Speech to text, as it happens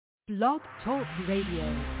Blog Talk Radio.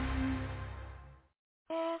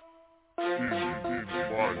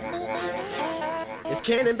 It's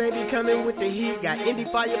Cannon Baby coming with the heat. Got Indie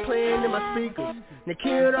Fire playing in my speakers.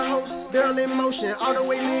 Nikhil the host, girl in motion, all the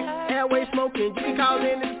way lit, airway smoking. You can call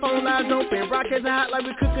in, this phone lines open. Rockets are hot like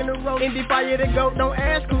we cooking the roast. Indie Fire the GOAT, don't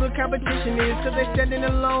ask who the competition is, cause they standing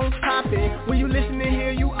alone popping. When you listen to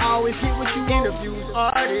here, you always get what you want. Interviews,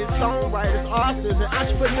 artists, songwriters, authors, and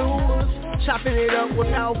entrepreneurs. Chopping it up with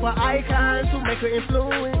powerful icons who make an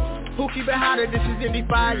influence. Who keep it hotter, this is Indie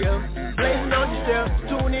Fire. Blazing on yourself,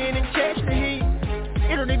 tune in and catch the heat.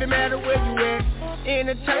 It don't even matter where you at.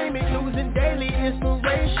 Entertainment, news, and daily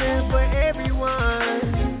inspiration for everyone.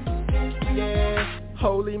 Yeah,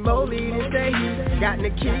 holy moly, this day heat. Got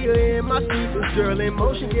Nikhil in my speakers. Girl in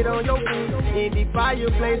motion, get on your feet. Indie Fire,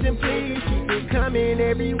 blazing, please. Keep it coming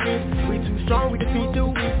every week. We too strong, we defeat the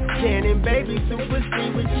weak. Cannon Baby, super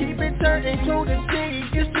speed. We keep it turning to the T.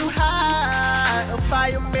 It's too high. A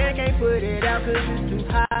fireman can't put it out cause it's too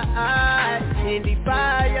high. Indie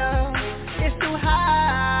Fire. It's too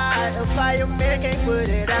high, a fireman can't put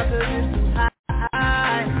it out cause it's too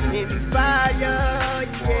high. Indie Fire, yeah.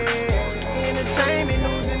 Entertainment,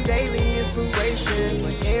 news, and daily inspiration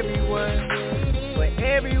for everyone, for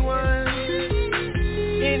everyone.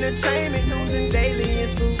 Entertainment, news, and daily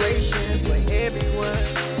inspiration for everyone,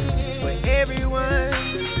 for everyone.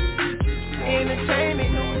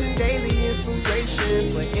 Entertainment, news, and daily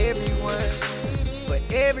inspiration for everyone, for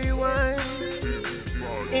everyone.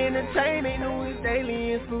 Entertainment, news,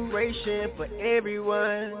 daily inspiration for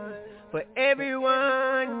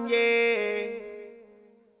everyone, yeah.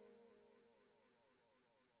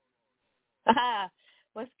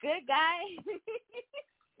 What's good, guys?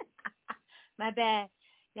 My bad.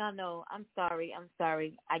 Y'all know, I'm sorry.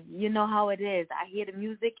 You know how it is. I hear the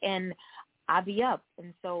music and I'll be up.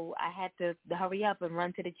 And so I had to hurry up and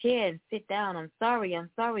run to the chair and sit down. I'm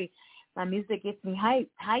sorry. My music gets me hyped.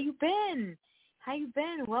 How you been?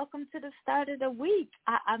 Welcome to the start of the week.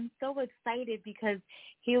 I'm so excited because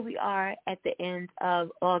here we are at the end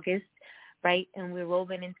of August, right? And we're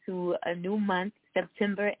rolling into a new month,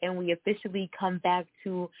 September, and we officially come back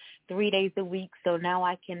to 3 days a week. So now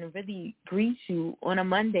I can really greet you on a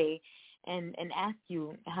Monday and ask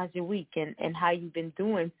you, how's your week and how you've been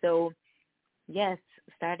doing? So, yes,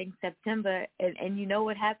 starting September, and you know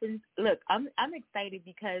what happens? Look, I'm excited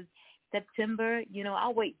because September,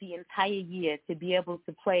 I'll wait the entire year to be able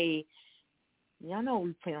to play. Y'all know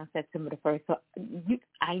we play on September the 1st, so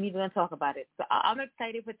I ain't even going to talk about it. So I'm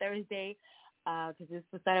excited for Thursday because it's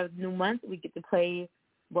the start of the new month. We get to play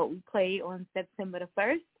what we play on September the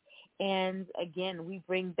 1st. And, again, we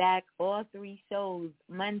bring back all 3 shows,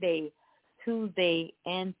 Monday, Tuesday,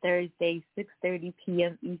 and Thursday, 6:30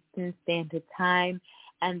 p.m. Eastern Standard Time.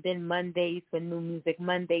 And then Mondays for New Music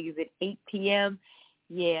Mondays at 8 p.m.,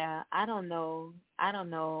 yeah, I don't know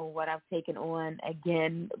what I've taken on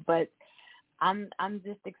again, but I'm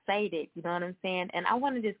just excited, you know what I'm saying? And I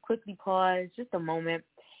want to just quickly pause just a moment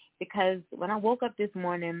because when I woke up this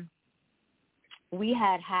morning, we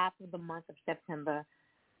had half of the month of September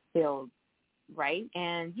filled, right?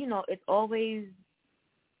 And, it's always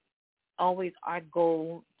our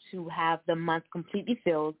goal to have the month completely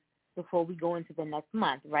filled before we go into the next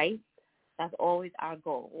month, right? That's always our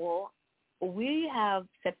goal. Well, we have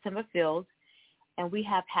September filled, and we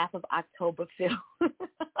have half of October filled.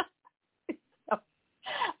 So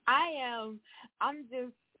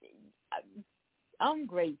I'm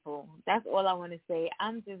grateful. That's all I want to say.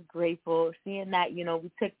 I'm just grateful seeing that,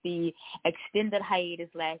 we took the extended hiatus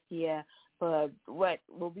last year for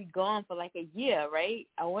we'll be gone for like a year, right?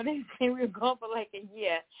 I want to say we were gone for like a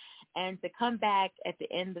year. And to come back at the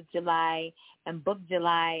end of July and book we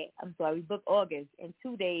booked August in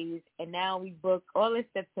 2 days, and now we book all of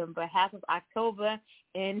September, half of October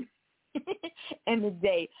in in the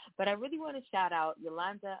day. But I really want to shout out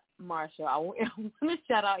Yolanda Marshall. I want to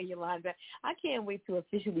shout out Yolanda. I can't wait to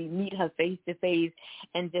officially meet her face-to-face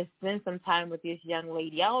and just spend some time with this young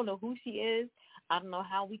lady. I don't know who she is. I don't know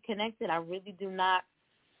how we connected. I really do not.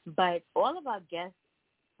 But all of our guests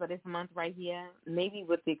for this month right here, maybe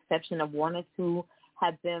with the exception of 1 or 2,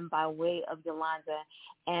 have been by way of Yolanda.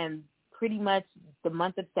 And pretty much the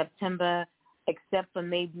month of September, except for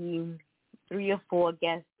maybe 3 or 4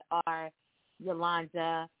 guests, are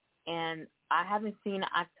Yolanda. And I haven't seen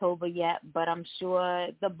October yet, but I'm sure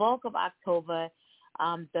the bulk of October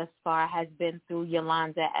thus far has been through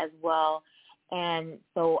Yolanda as well. And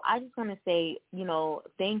so I just want to say,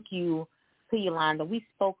 thank you to Yolanda. We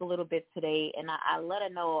spoke a little bit today, and I let her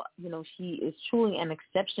know, she is truly an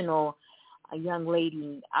exceptional a young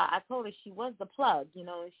lady. I told her she was the plug, you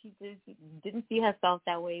know, and she just didn't see herself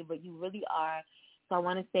that way, but you really are. So I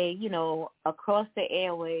want to say, you know, across the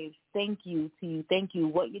airwaves, thank you to you. Thank you.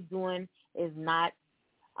 What you're doing is not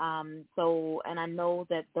and I know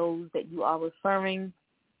that those that you are referring,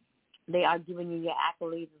 they are giving you your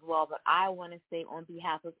accolades as well. But I want to say on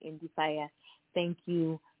behalf of Indie Fire, thank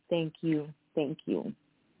you, thank you, thank you.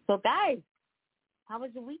 So, guys, how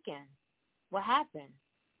was your weekend? What happened?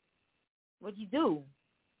 What'd you do?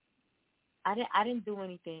 I didn't do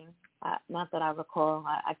anything. Not that I recall.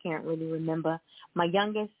 I can't really remember. My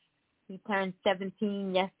youngest, he turned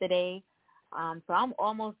 17 yesterday. So I'm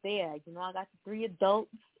almost there. You know, I got the 3 adults,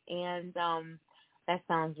 and that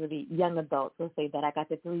sounds really young adults. Let's say that I got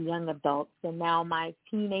the 3 young adults. And now my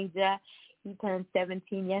teenager, he turned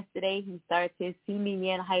 17 yesterday. He starts his senior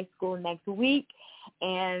year in high school next week.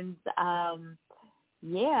 And,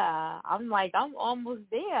 yeah, I'm almost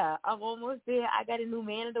there. I got a new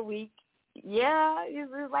man of the week. Yeah,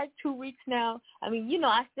 it's like 2 weeks now. I mean, you know,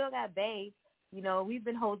 I still got Bae. You know, we've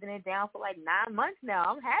been holding it down for like 9 months now.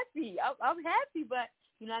 I'm happy. I'm happy, but,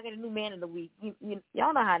 you know, I got a new man of the week.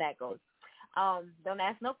 Y'all know how that goes. Don't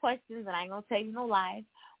ask no questions, and I ain't going to tell you no lies.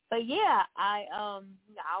 But, yeah, I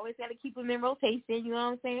always got to keep them in rotation, you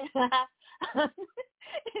know what I'm saying?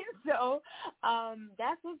 So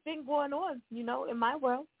that's what's been going on, you know, in my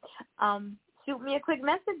world. Shoot me a quick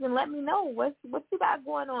message and let me know what you got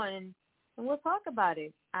going on, and we'll talk about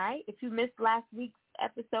it, all right? If you missed last week's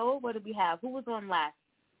episode, what did we have? Who was on last?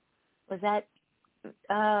 Was that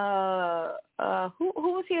who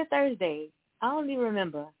was here Thursday? I don't even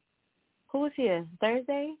remember. Who was here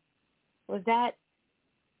Thursday? Was that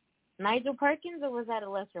Nigel Perkins or was that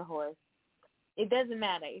Alessia Horse? It doesn't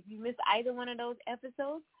matter. If you missed either one of those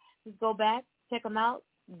episodes, just go back, check them out,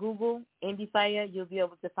 Google Indie Fire. You'll be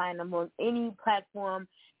able to find them on any platform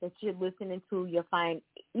that you're listening to. You'll find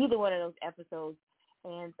either one of those episodes.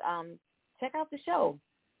 And check out the show.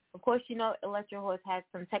 Of course, you know, Alessia Horse had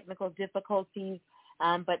some technical difficulties,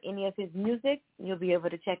 but any of his music, you'll be able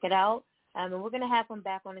to check it out. And we're going to have him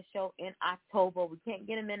back on the show in October. We can't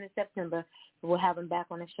get him in September, but we'll have him back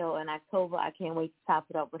on the show in October. I can't wait to top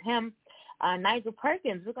it up with him. Nigel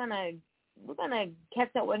Perkins, we're gonna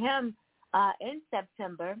catch up with him in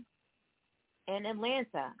September in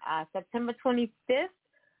Atlanta, September 25th.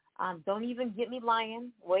 Don't even get me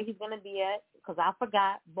lying where he's going to be at because I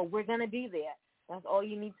forgot, but we're going to be there. That's all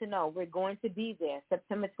you need to know. We're going to be there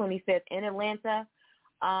September 25th in Atlanta.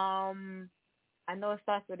 I know it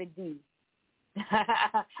starts with a D.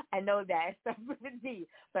 I know that. It starts with a D.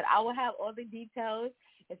 But I will have all the details.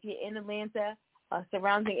 If you're in Atlanta,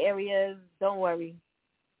 surrounding areas, don't worry.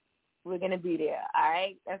 We're going to be there, all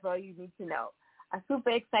right? That's all you need to know. I'm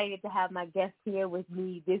super excited to have my guest here with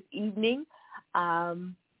me this evening.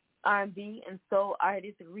 R&B and soul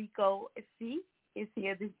artist Rico C is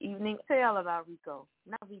here this evening. I'll tell y'all about Rico.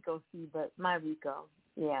 Not Rico C, but my Rico.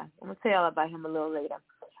 Yeah, I'm going to tell y'all about him a little later.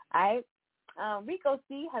 All right? Rico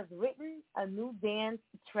C has written a new dance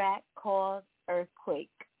track called Earthquake.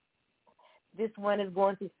 This one is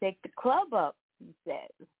going to shake the club up, he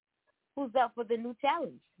says. Who's up for the new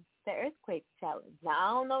challenge? The Earthquake Challenge. Now, I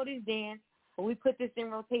don't know this dance, but we put this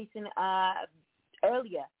in rotation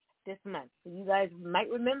earlier this month. So you guys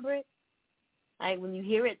might remember it. Like when you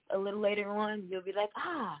hear it a little later on, you'll be like,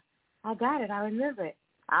 I got it. I remember it.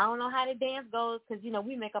 I don't know how the dance goes because, you know,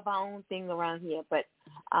 we make up our own thing around here. But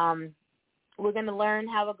we're going to learn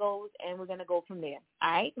how it goes, and we're going to go from there.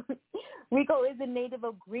 All right? Rico is a native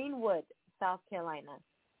of Greenwood, South Carolina.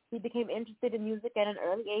 He became interested in music at an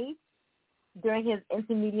early age. During his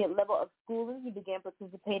intermediate level of schooling, he began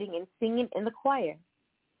participating in singing in the choir.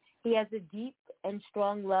 He has a deep and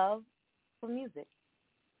strong love for music.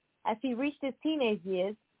 As he reached his teenage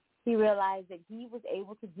years, he realized that he was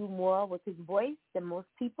able to do more with his voice than most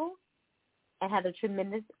people and had a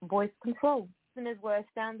tremendous voice control. Listeners were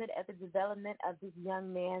astounded at the development of this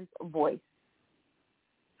young man's voice.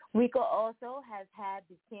 Rico also has had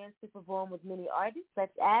the chance to perform with many artists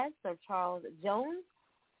such as Sir Charles Jones,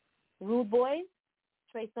 Rude Boys,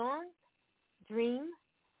 Trey Songz, Dream,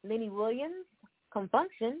 Lenny Williams,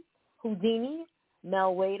 Confunction, Houdini,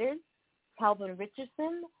 Mel Waiters, Calvin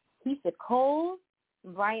Richardson, Keisha Cole,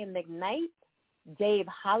 Brian McKnight, Dave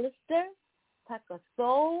Hollister, Tucker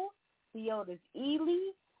Soul, Theodis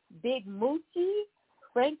Ely, Big Moochie,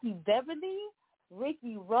 Frankie Beverly, Rick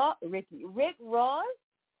Ross.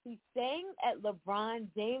 He sang at LeBron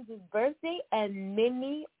James' birthday and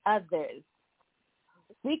many others.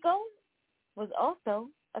 Rico was also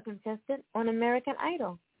a contestant on American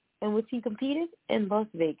Idol, in which he competed in Las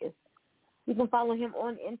Vegas. You can follow him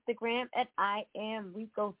on Instagram at I am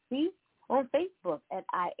Rico C, on Facebook at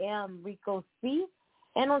I Am Rico C,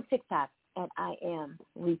 and on TikTok at I Am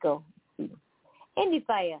Rico C. Indie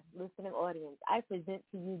Fire listening audience, I present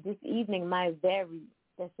to you this evening my very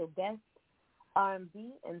special guest,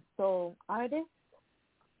 R&B and soul artist,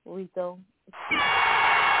 Rico C.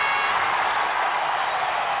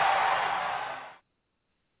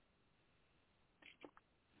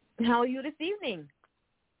 How are you this evening?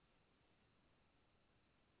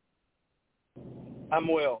 I'm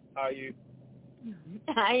well. How are you?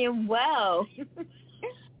 I am well.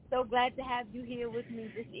 So glad to have you here with me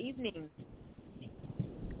this evening.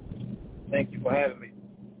 Thank you for having me.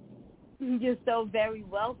 You're so very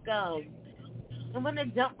welcome. I'm going to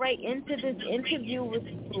jump right into this interview with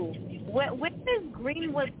you. Where is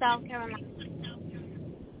Greenwood, South Carolina?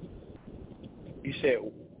 You said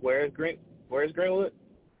where's Greenwood?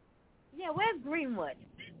 Yeah, where's Greenwood?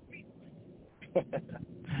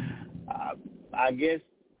 I guess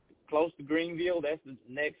close to Greenville. That's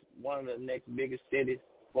one of the next biggest cities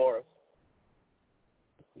for us.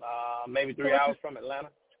 Maybe 3 hours from Atlanta.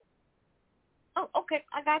 Oh, okay.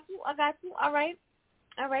 I got you. All right.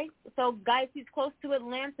 So, guys, he's close to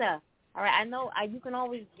Atlanta. All right. I know you can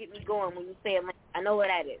always get me going when you say Atlanta. I know where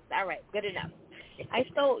that is. All right. Good enough.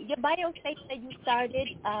 So your bio states that you started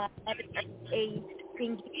at a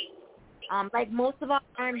singing. Like most of our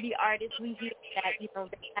R&B artists, we hear that, they have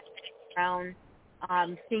background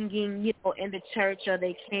singing, in the church, or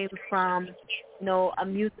they came from, a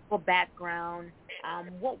musical background.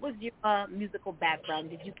 What was your musical background?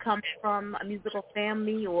 Did you come from a musical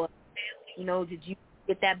family, or, did you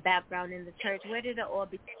get that background in the church? Where did it all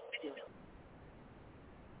begin?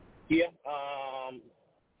 Yeah, a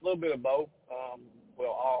little bit of both.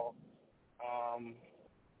 All.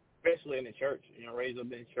 Especially in the church, raised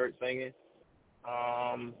up in church singing.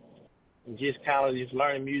 Just kind of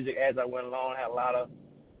learning music as I went along. I had a lot of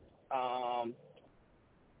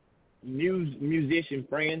musician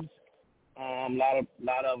friends. A lot of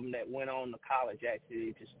them that went on to college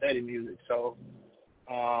actually to study music. So,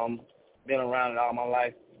 been around it all my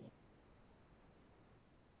life.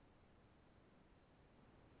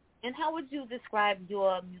 And how would you describe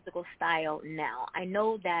your musical style now? I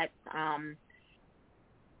know that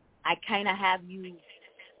I kind of have you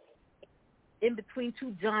in between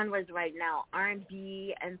two genres right now,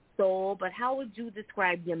 R&B and soul, but how would you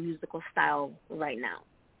describe your musical style right now?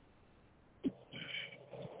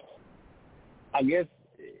 I guess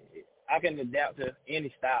I can adapt to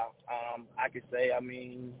any style. I could say, I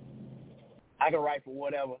can write for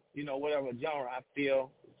whatever genre I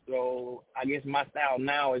feel. So I guess my style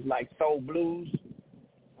now is like soul blues.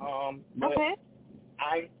 But okay.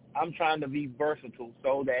 I'm trying to be versatile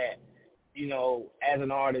so that, as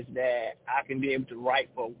an artist, that I can be able to write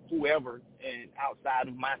for whoever and outside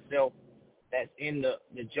of myself that's in the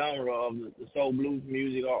genre of the soul blues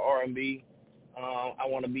music or R&B. I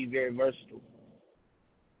want to be very versatile.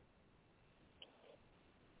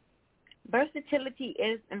 Versatility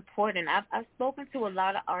is important. I've spoken to a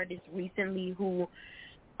lot of artists recently who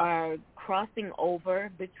are crossing over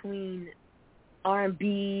between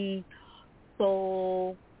R&B,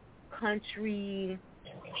 soul, country,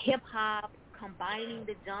 hip-hop, combining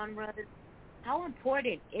the genres. How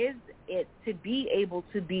important is it to be able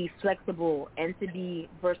to be flexible and to be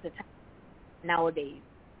versatile nowadays?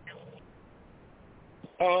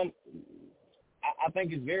 I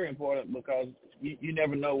think it's very important because you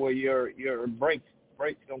never know where your breaks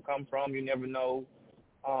gonna come from. You never know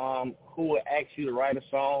who will ask you to write a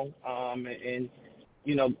song, and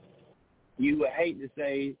you would hate to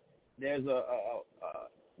say there's a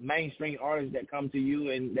mainstream artist that come to you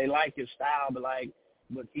and they like your style, but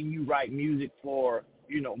can you write music for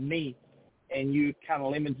me? And you kind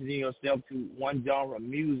of limiting yourself to one genre of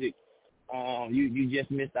music. You just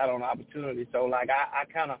missed out on opportunity. So I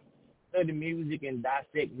kind of study music and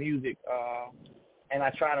dissect music, and I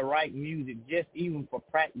try to write music just even for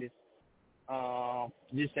practice.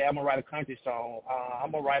 Just say I'm gonna write a country song. I'm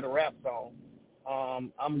gonna write a rap song.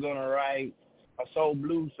 I'm gonna write a soul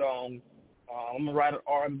blues song. I'm gonna write an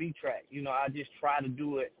R&B track. I just try to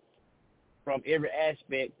do it from every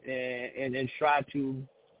aspect and then try to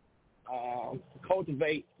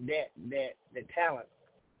cultivate that talent.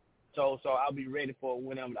 So I'll be ready for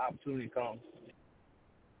whenever the opportunity comes.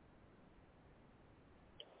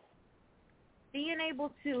 Being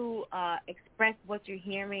able to express what you're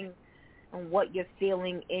hearing and what you're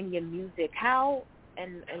feeling in your music, how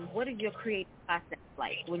and what is your creative process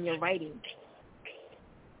like when you're writing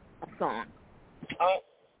a song?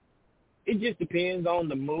 It just depends on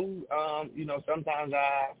the mood. Sometimes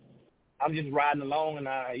I'm just riding along and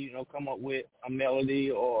I come up with a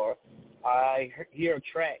melody, or I hear a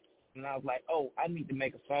track and I was like, oh, I need to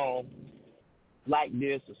make a song like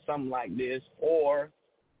this or something like this, or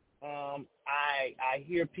I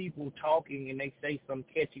hear people talking and they say some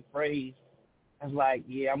catchy phrase. I was like,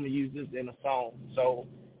 yeah, I'm going to use this in a song. So,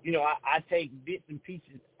 you know, I take bits and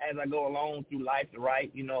pieces as I go along through life to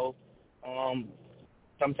write, you know.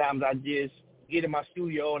 Sometimes I just get in my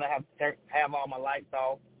studio and I have to have all my lights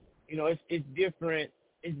off. You know, it's different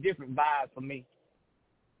vibes for me.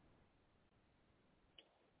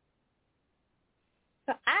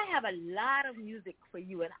 So I have a lot of music for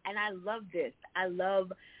you, and I love this. I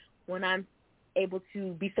love when I'm able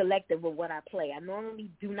to be selective with what I play. I normally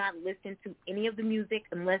do not listen to any of the music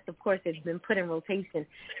unless, of course, it's been put in rotation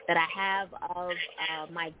that I have of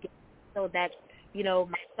my guests, so that, you know,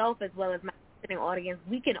 myself as well as my listening audience,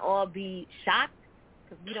 we can all be shocked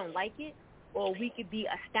because we don't like it, or we could be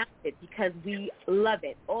astounded because we love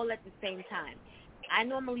it, all at the same time. I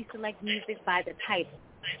normally select music by the title,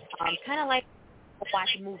 kind of like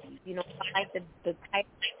watching movies. You know, if I like the type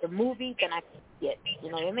of the movie, then I see it.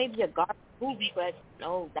 You know, it may be a garbage movie, but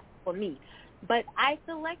no, that's for me. But I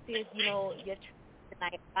selected, you know, your track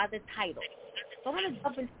tonight by the title. So I want to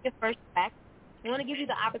jump into your first track. I want to give you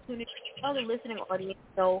the opportunity to tell the listening audience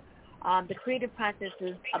so the creative process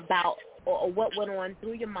is about or what went on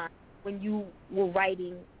through your mind when you were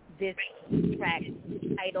writing this track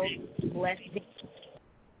titled Let's Dance.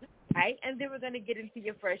 Right? And then we're going to get into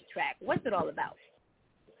your first track. What's it all about?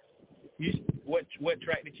 What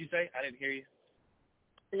track did you say? I didn't hear you.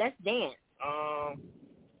 Let's Dance.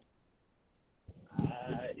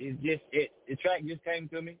 The track just came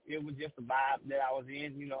to me. It was just a vibe that I was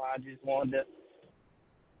in. You know, I just wanted to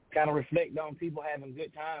kind of reflect on people having a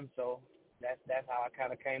good time. So that's how I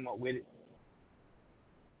kind of came up with it.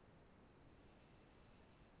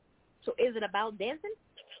 So is it about dancing?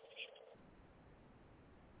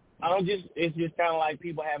 It's just kind of like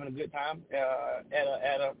people having a good time at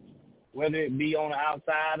a whether it be on the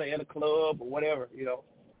outside or at a club or whatever, you know.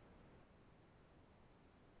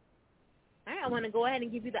 All right, I want to go ahead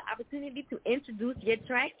and give you the opportunity to introduce your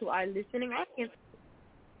track to our listening audience.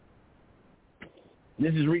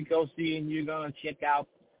 This is Rico C, and you're going to check out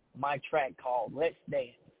my track called Let's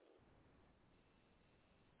Dance.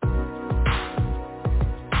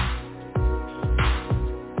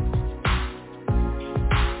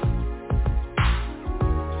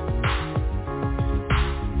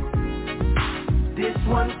 This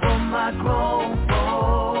one for my grown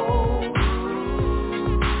folks.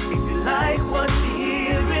 If you like what you're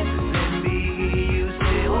hearing, let me hear you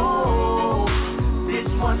say, oh. This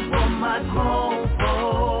one for my grown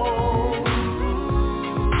folks.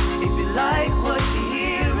 If you like what you're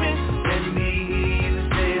hearing, let me hear you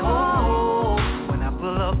say, oh. When I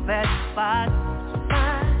pull up at the spot,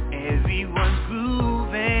 everyone's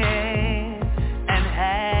grooving and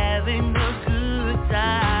having a good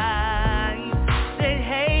time.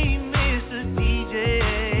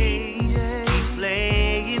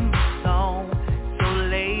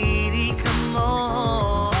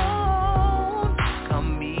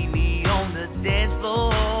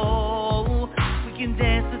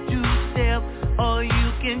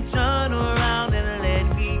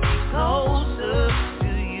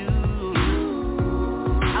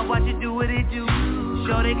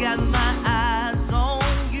 Sure, they got my eyes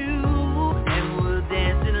on you, and we're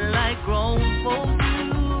dancing like grown folks do.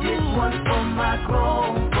 This one's for my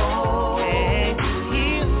grown folks. Hey,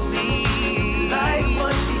 hear me. Like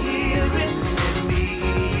what you're hearing, let me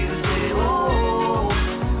hear you say, oh.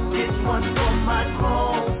 This one's for my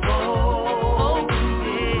grown folks.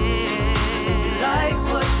 Yeah. Like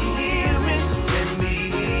what you're hearing, let me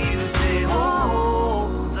hear you say, oh.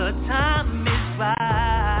 The time is right.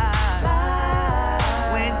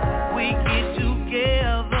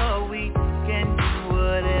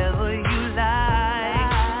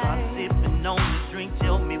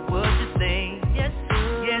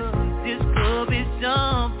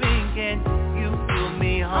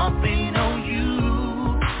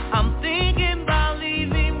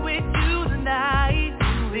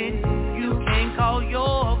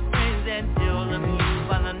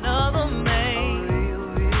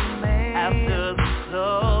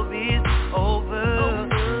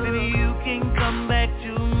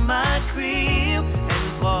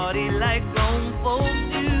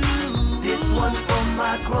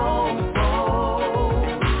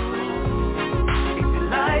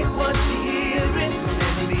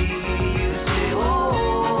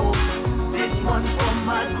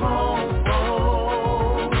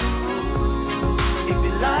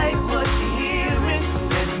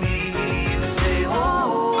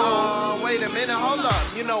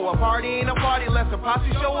 You know, a party ain't a party unless the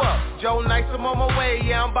posse show up. Joe Nice, I'm on my way,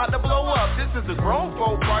 yeah, I'm about to blow up. This is a grown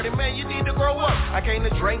folk party, man, you need to grow up. I came to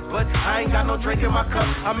drink, but I ain't got no drink in my cup.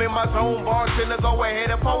 I'm in my zone, bartender, go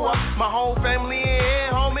ahead and pull up. My whole family in here,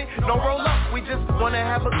 homie, don't roll up. We just wanna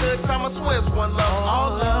have a good time, I swear it's one love,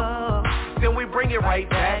 all love. Then we bring it right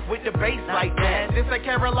back with the bass like that. This a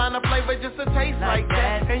Carolina flavor, just a taste like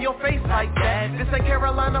that. And your face like that. This a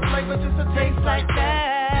Carolina flavor, just a taste like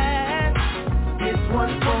that. This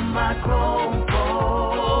one for my grown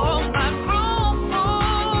folks. My grown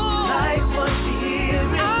folks. Like what you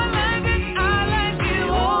hearing. I like it.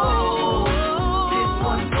 Oh, this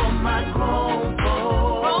one for my grown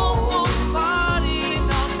folks. Grown folks partying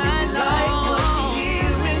all night long. Like what you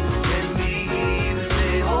hearing. Let me hear you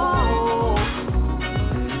say, oh.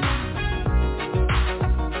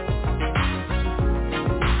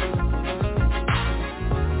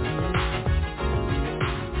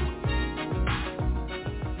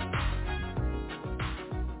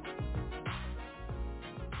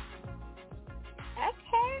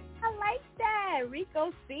 Okay, I like that.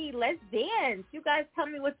 Rico C, let's dance. You guys tell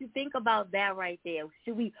me what you think about that right there.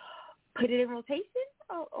 Should we put it in rotation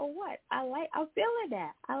or what? I'm feeling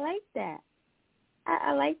that. I like that.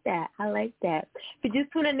 I like that. I like that. If you're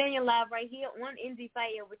just tuning in, you're live right here on Indie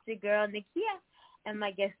Fire with your girl, Nakia. And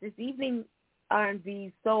my guest this evening,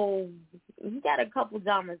 R&B, soul. He got a couple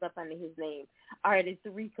genres up under his name. Artist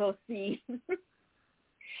Rico C.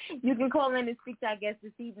 You can call in and speak to our guest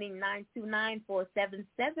this evening,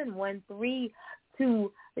 929-477-1320.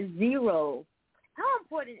 How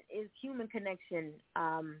important is human connection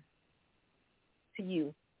to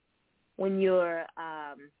you when you're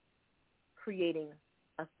creating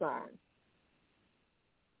a song?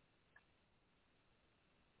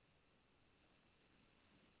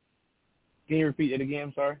 Can you repeat it again?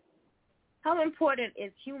 I'm sorry. How important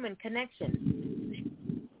is human connection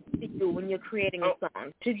to you when you're creating a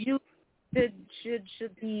song? Should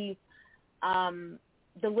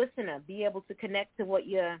the listener be able to connect to what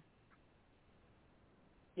you're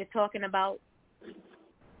talking about?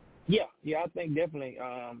 Yeah, I think definitely.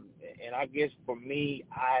 And I guess for me,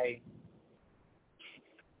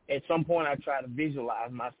 at some point I try to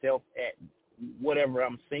visualize myself at whatever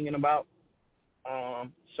I'm singing about,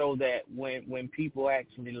 so that when people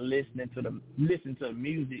actually listen to the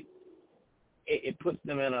music, it puts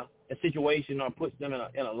them in a situation or puts them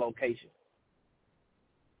in a location.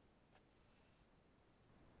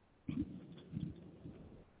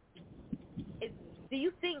 Do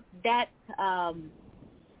you think that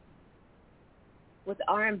with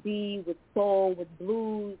R&B, with soul, with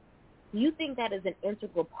blues, do you think that is an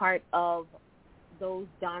integral part of those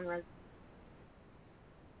genres?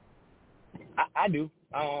 I do.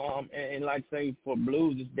 And like say for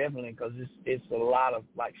blues, it's definitely because it's a lot of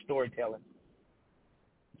like storytelling.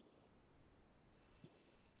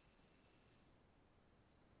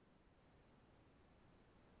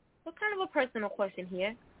 So kind of a personal question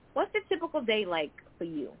here. What's the typical day like for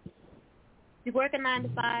you? You work a 9 to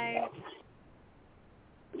 5?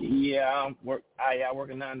 Yeah, I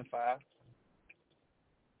work a 9 to 5.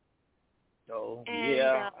 So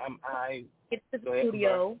and, I get to the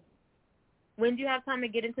studio. When do you have time to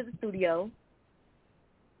get into the studio?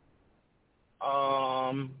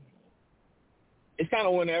 It's kind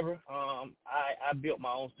of whenever. I built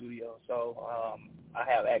my own studio, so I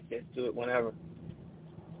have access to it whenever.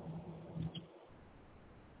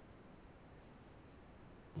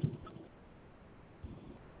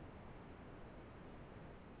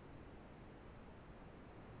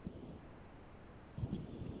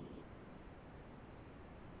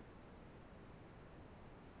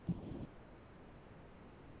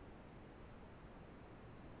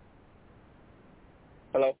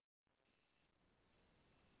 Hello?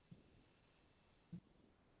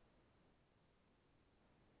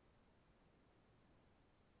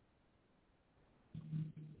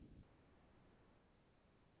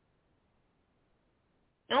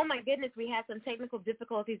 Oh, my goodness, we had some technical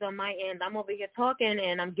difficulties on my end. I'm over here talking,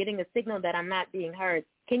 and I'm getting a signal that I'm not being heard.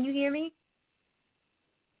 Can you hear me?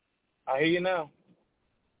 I hear you now.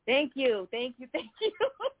 Thank you.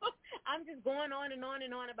 I'm just going on and on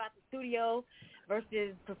and on about the studio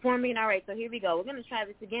versus performing. All right, so here we go. We're going to try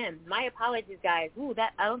this again. My apologies, guys.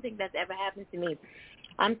 I don't think that's ever happened to me.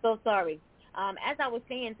 I'm so sorry. As I was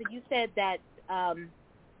saying, so you said that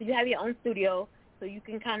you have your own studio, so you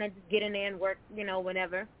can kind of just get in there and work,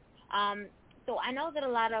 whenever. So I know that a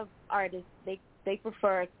lot of artists, they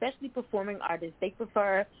prefer, especially performing artists, they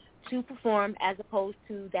prefer to perform as opposed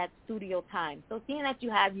to that studio time. So seeing that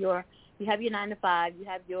you have your 9 to 5, you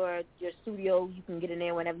have your studio, you can get in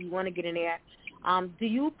there whenever you want to get in there. Do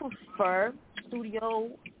you prefer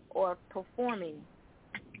studio or performing.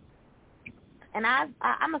 And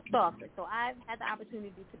I'm a stalker, so I've had the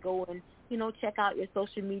opportunity to go and, check out your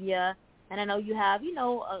social media. And I know you have,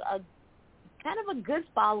 a kind of a good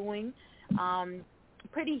following,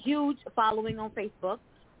 pretty huge following on Facebook.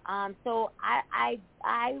 So I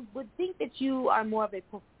would think that you are more of a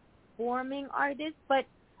performing artist, but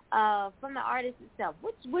from the artist itself,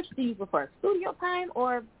 which do you prefer, studio time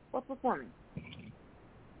or performing?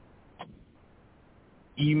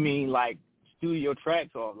 You mean like studio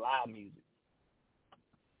tracks or live music?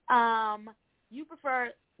 You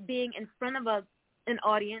prefer being in front of an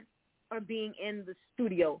audience or being in the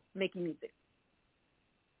studio making music?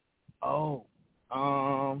 Oh,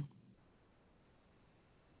 I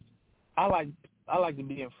like to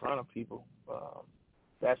be in front of people.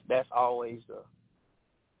 That's always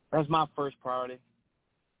that's my first priority.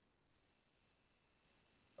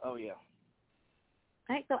 Oh yeah.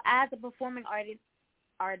 All right. So as a performing artist,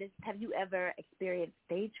 have you ever experienced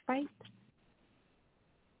stage fright?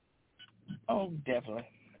 Oh, definitely.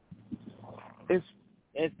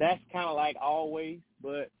 That's kind of like always,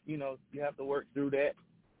 but you have to work through that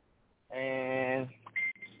and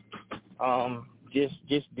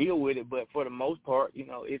just deal with it. But for the most part,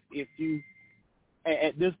 if you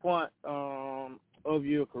at this point of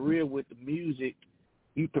your career with the music,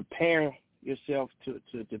 you prepare yourself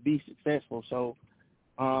to be successful. So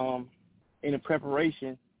in the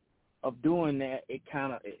preparation of doing that, it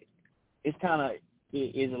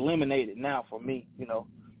is eliminated now for me,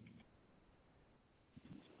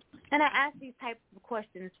 And I ask these types of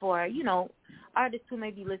questions for, artists who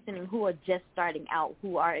may be listening who are just starting out,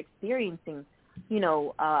 who are experiencing,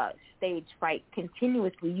 stage fright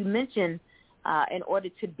continuously. You mentioned in order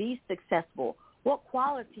to be successful, what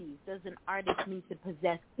qualities does an artist need to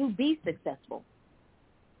possess to be successful?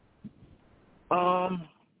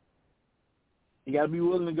 You got to be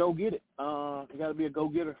willing to go get it. You got to be a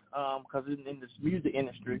go-getter because in this music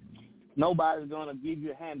industry, nobody's going to give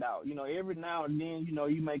you a handout. Every now and then,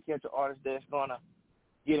 you may catch an artist that's going to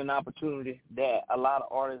get an opportunity that a lot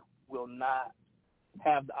of artists will not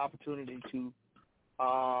have the opportunity to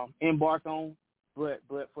embark on. But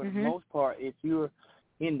for the most part, if you're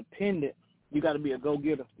independent, you got to be a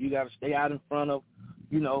go-getter. You got to stay out in front of,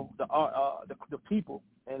 the people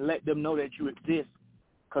and let them know that you exist.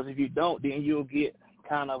 Because if you don't, then you'll get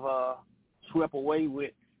kind of swept away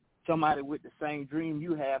with somebody with the same dream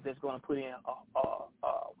you have that's going to put in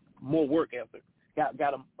more work ethic,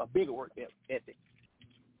 got a bigger work ethic.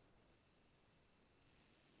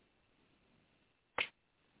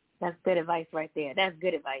 That's good advice right there. That's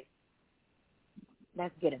good advice.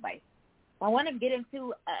 I want to get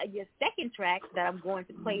into your second track that I'm going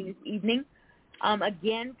to play this evening.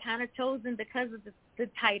 Again, kind of chosen because of the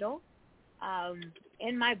title.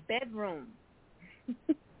 In My Bedroom.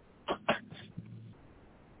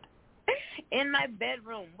 In My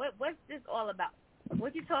Bedroom. What's this all about?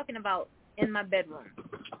 What you talking about in my bedroom?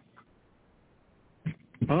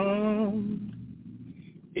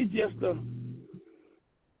 It's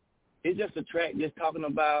just a track just talking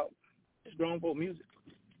about just grown folk music.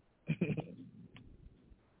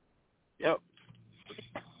 Yep.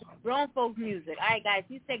 Grown folk music. All right, guys,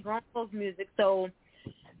 you said grown folk music, so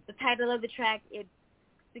the title of the track is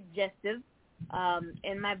suggestive,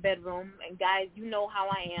 In My Bedroom. And guys, you know how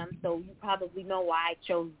I am, so you probably know why I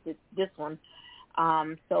chose this one.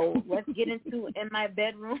 So let's get into In My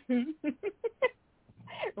Bedroom.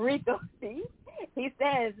 Rico, see? He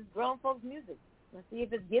says it's grown folks music. Let's see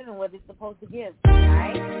if it's giving what it's supposed to give. All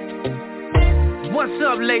right? What's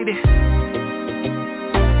up, lady?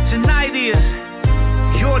 Tonight is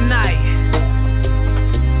your night.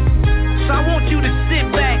 So I want you to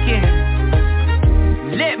sit back and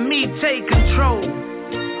let me take control.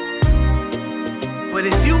 But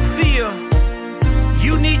if you feel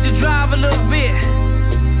you need to drive a little bit,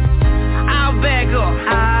 I'll back up.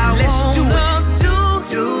 Let's do it.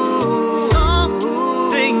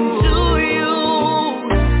 Something to you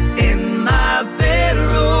in my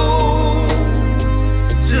bedroom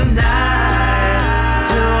tonight.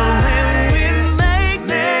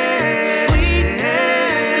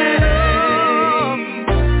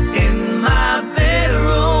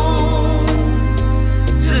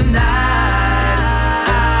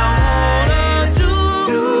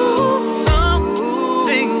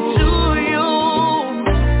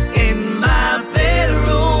 My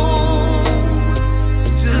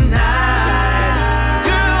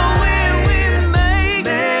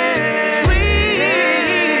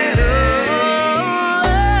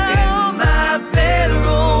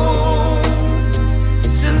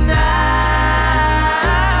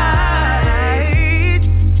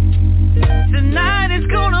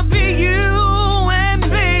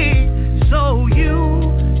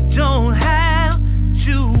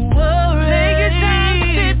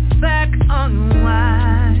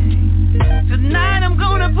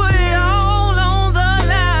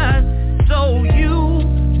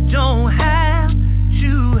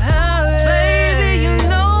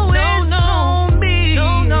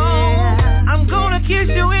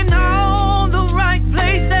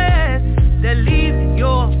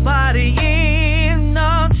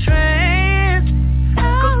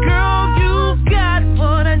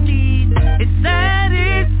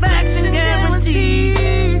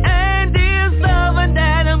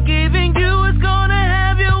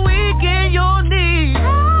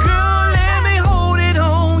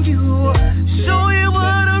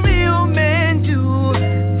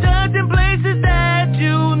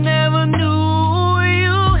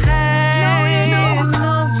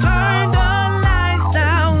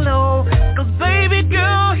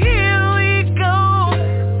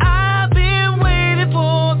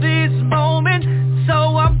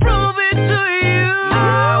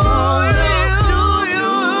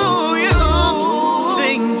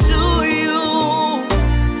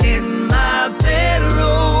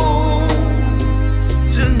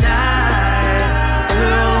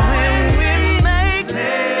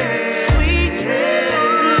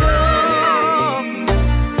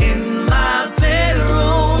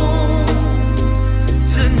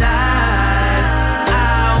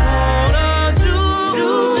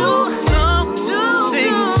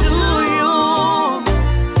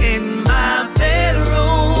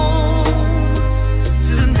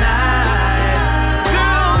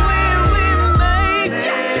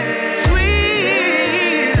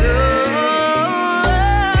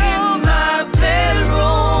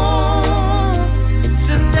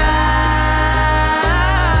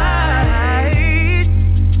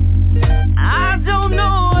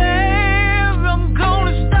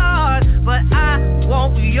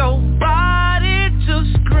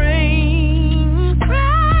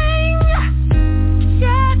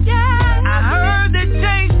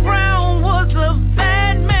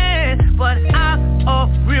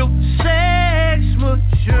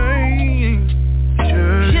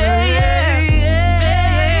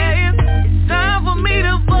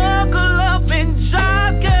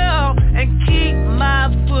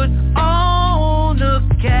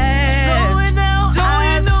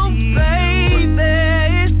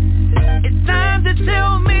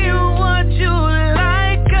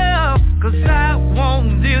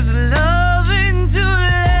want this loving to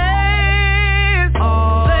last.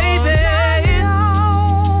 Oh, baby,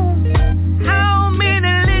 how many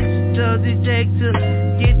licks does it take to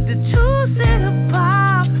get the two set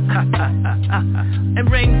apart and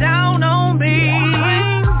bring down on me?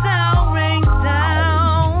 Rain down.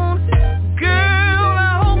 Girl,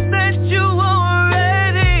 I hope that you are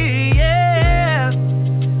ready, yeah,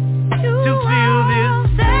 to feel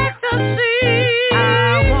this ecstasy. I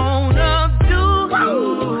wanna do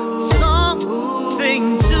something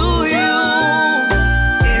to you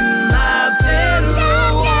in my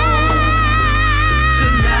bedroom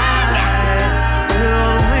tonight.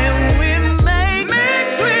 Girl, when we make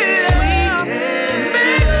sweet love in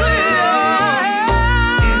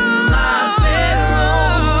my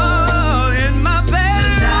bedroom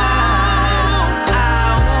tonight.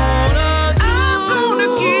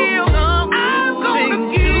 I'm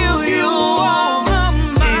gonna give you all of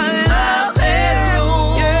my love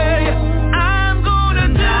bedroom. Yeah, I'm gonna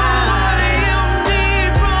do what you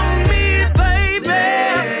need from me, baby.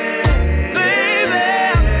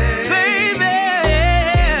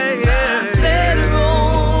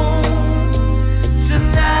 Bedroom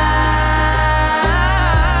tonight.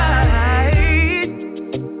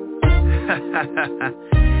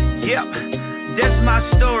 Yep, that's my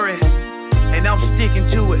story, and I'm sticking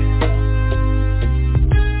to it.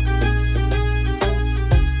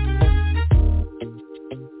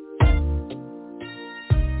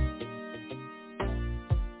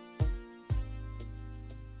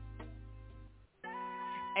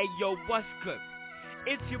 Hey yo, what's good?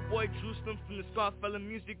 It's your boy Jerusalem from the Scarfella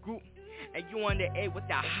Music Group, and you on the air with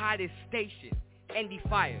the hottest station, Indie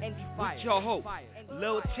Fire, with your host,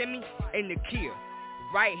 Lil Timmy and Nakia,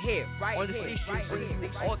 right here on the station bringing you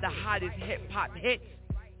all the hottest hip hop hits,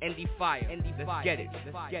 Indie Fire. Let's get it.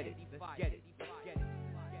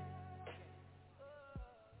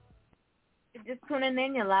 Just tuning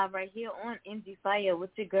in, you're live right here on Indie Fire with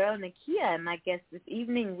your girl Nakia, and my guest this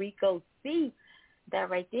evening, Rico C. That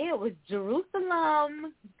right there was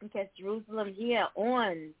Jerusalem. You can catch Jerusalem here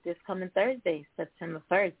on this coming Thursday, September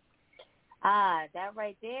 1st. That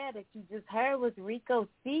right there that you just heard was Rico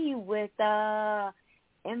C with In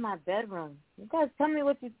My Bedroom. You guys tell me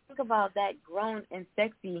what you think about that grown and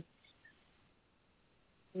sexy.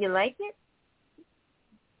 You like it?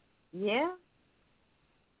 Yeah?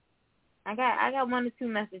 I got one or two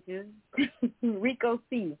messages. Rico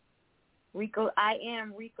C. I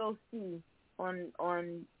am Rico C on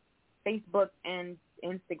Facebook and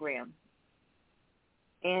Instagram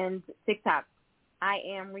and TikTok. I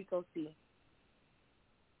am Rico C.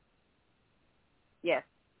 Yes,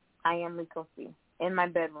 I am Rico C. In my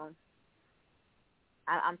bedroom.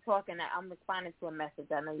 I'm responding to a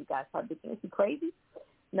message. I know you guys probably think, is he crazy?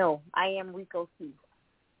 No, I am Rico C.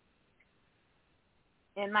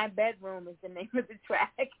 In My Bedroom is the name of the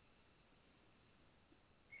track.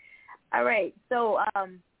 All right, so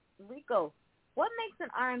Rico, what makes an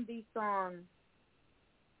R&B song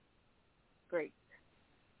great?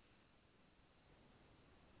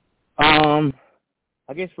 I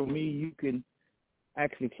guess for me, you can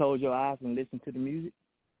actually close your eyes and listen to the music,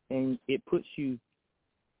 and it puts you.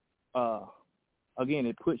 Again,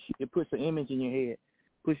 it puts an image in your head,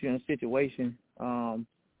 puts you in a situation. I'm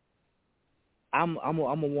a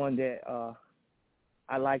one that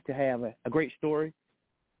I like to have a great story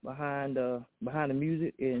behind the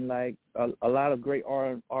music, and like a lot of great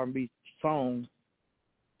R&B songs,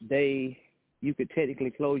 you could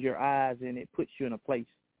technically close your eyes and it puts you in a place.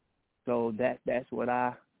 So that's what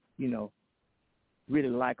I really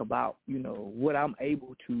like about what I'm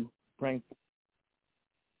able to bring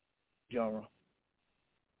genre.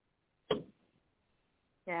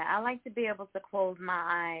 Yeah, I like to be able to close my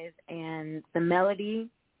eyes and the melody,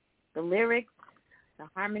 the lyrics, the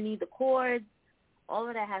harmony, the chords, all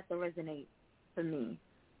of that has to resonate for me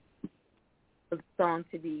for the song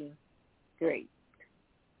to be great.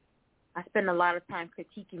 I spend a lot of time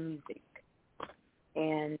critiquing music,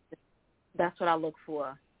 and that's what I look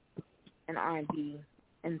for in R&B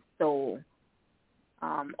and soul.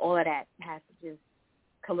 All of that has to just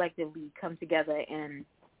collectively come together and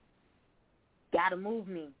gotta move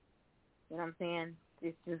me. You know what I'm saying?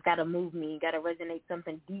 It's just gotta move me. Gotta resonate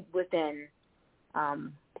something deep within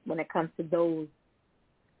when it comes to those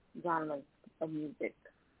genres of music.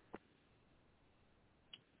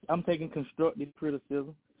 I'm taking constructive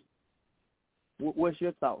criticism. What's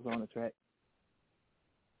your thoughts on the track?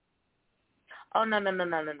 Oh, no.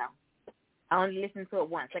 I only listened to it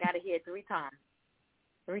once. I got to hear it 3 times.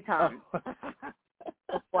 3 times.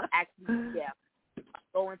 Before actually,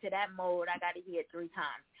 go into that mode, I got to hear it 3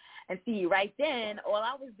 times. And see, right then, all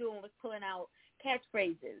I was doing was pulling out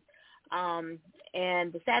catchphrases.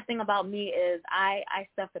 And the sad thing about me is I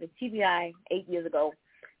suffered a TBI 8 years ago.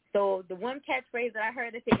 So the one catchphrase that I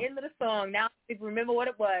heard at the end of the song, now I remember what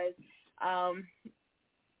it was.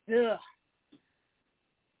 Ugh.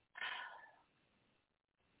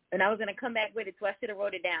 And I was going to come back with it, so I should have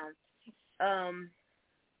wrote it down.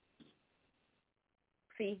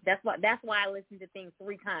 See, that's why I listen to things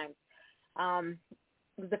 3 times.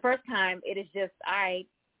 The first time, it is just, all right,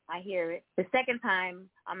 I hear it. The second time,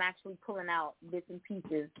 I'm actually pulling out bits and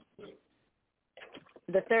pieces.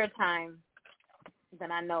 The third time,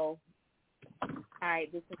 then I know, all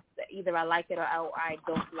right, this is either I like it or I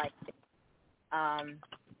don't like it.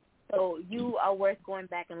 So you are worth going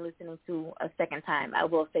back and listening to a second time. I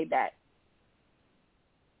will say that.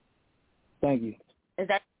 Thank you. Is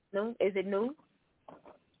that new? Is it new?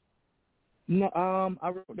 No, I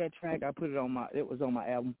wrote that track. I put it on it was on my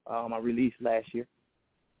album I released last year.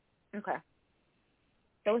 Okay.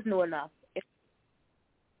 So it's new enough.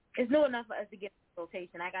 It's new enough for us to get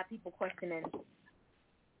rotation. I got people questioning.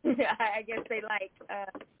 I guess they like,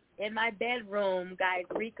 in my bedroom, guys,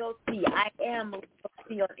 Rico C. I am Rico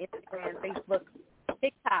C on Instagram, Facebook,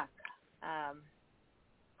 TikTok.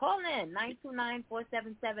 Call in,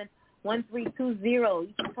 929-477-1320.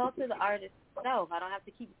 You can talk to the artist yourself. I don't have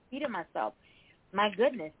to keep repeating myself. My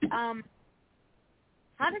goodness.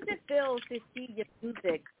 How does it feel to see your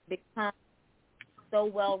music become so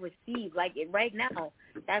well received? Like right now,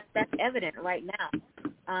 that's evident right now.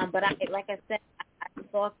 But like I said, I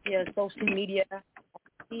saw your social media,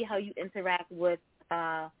 see how you interact with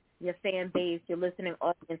your fan base, your listening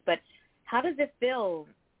audience. But how does it feel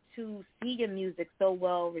to see your music so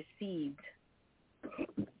well received?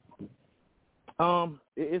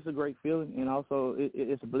 It's a great feeling, and also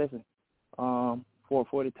it's a blessing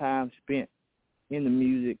for the time spent in the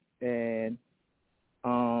music and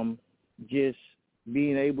just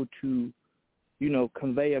being able to,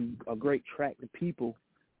 convey a great track to people.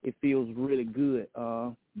 It feels really good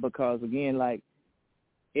because, again, like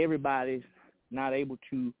everybody's not able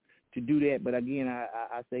to do that. But, again,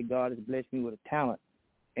 I say God has blessed me with a talent.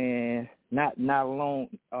 And not alone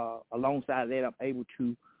alongside that, I'm able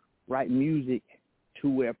to write music to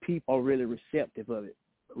where people are really receptive of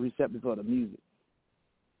the music.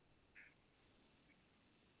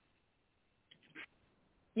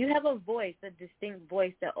 You have a voice, a distinct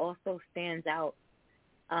voice that also stands out.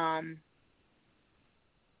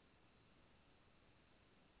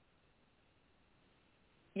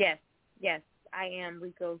 Yes, I am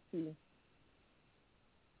Rico C.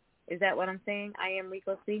 Is that what I'm saying? I am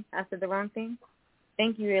Rico C. I said the wrong thing?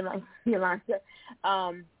 Thank you, Yolanda.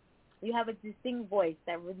 You have a distinct voice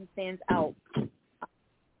that really stands out.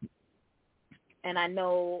 And I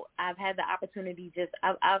know I've had the opportunity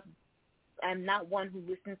I'm not one who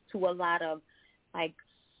listens to a lot of like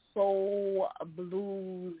soul,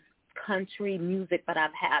 blues, country music, but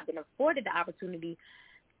I've been afforded the opportunity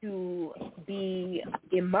to be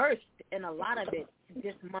immersed in a lot of it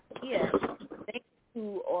this month here, thanks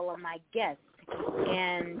to all of my guests,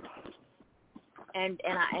 and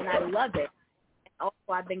I love it.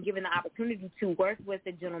 Also, I've been given the opportunity to work with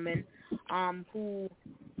a gentleman who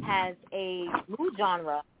has a new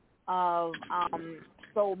genre of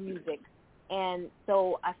soul music. And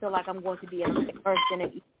so I feel like I'm going to be immersed in it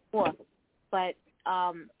even more. But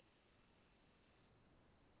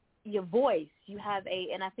your voice, you have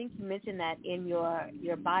and I think you mentioned that in your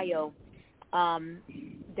bio,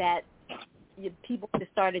 that people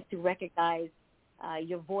just started to recognize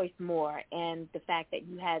your voice more, and the fact that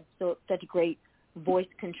you had such great voice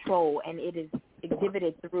control, and it is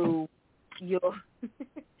exhibited through your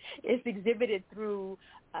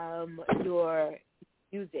your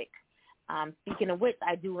music. Speaking of which,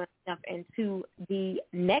 I do want to jump into the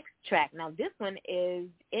next track. Now, this one is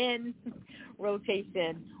in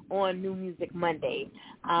rotation on New Music Monday.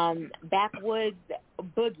 Backwoods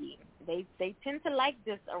Boogie. They tend to like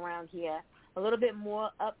this around here. A little bit more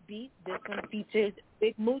upbeat. This one features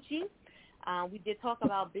Big Moochie. We did talk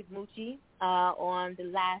about Big Moochie on the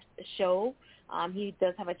last show. He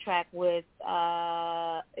does have a track with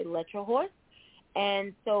Electro Horse.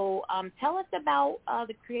 And so tell us about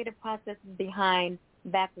the creative process behind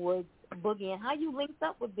Backwoods Boogie and how you linked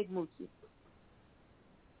up with Big Moochie.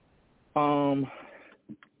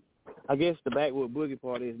 I guess the Backwoods Boogie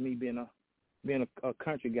part is me being a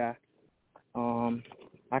country guy.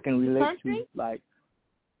 I can relate country? To, like,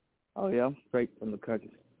 oh, yeah, I'm straight from the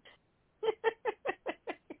country.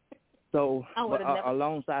 So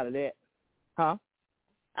alongside of that, huh?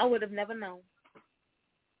 I would have never known.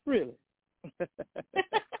 Really?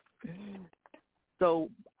 So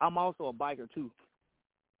I'm also a biker too.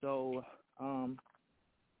 So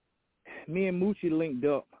me and Moochie linked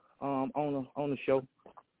up on the show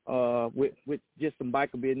with just some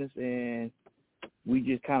biker business, and we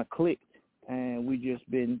just kind of clicked, and we just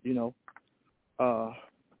been,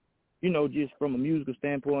 just from a musical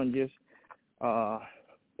standpoint, just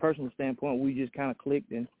personal standpoint, we just kind of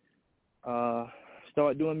clicked and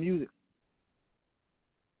started doing music.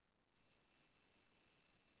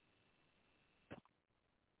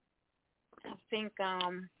 I think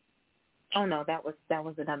that was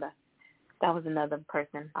another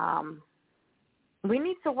person. We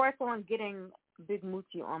need to work on getting Big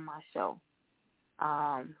Moochie on my show.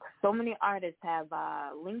 So many artists have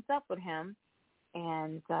linked up with him,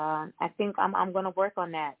 and I think I'm going to work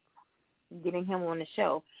on that, getting him on the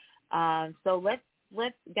show. So let's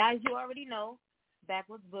guys, you already know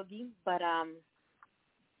Backwoods Boogie, but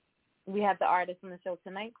we have the artist on the show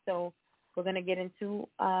tonight, so we're going to get into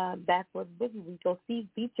Backwoods Boogie. We go see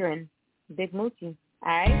featuring Big Moochie. All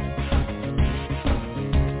right?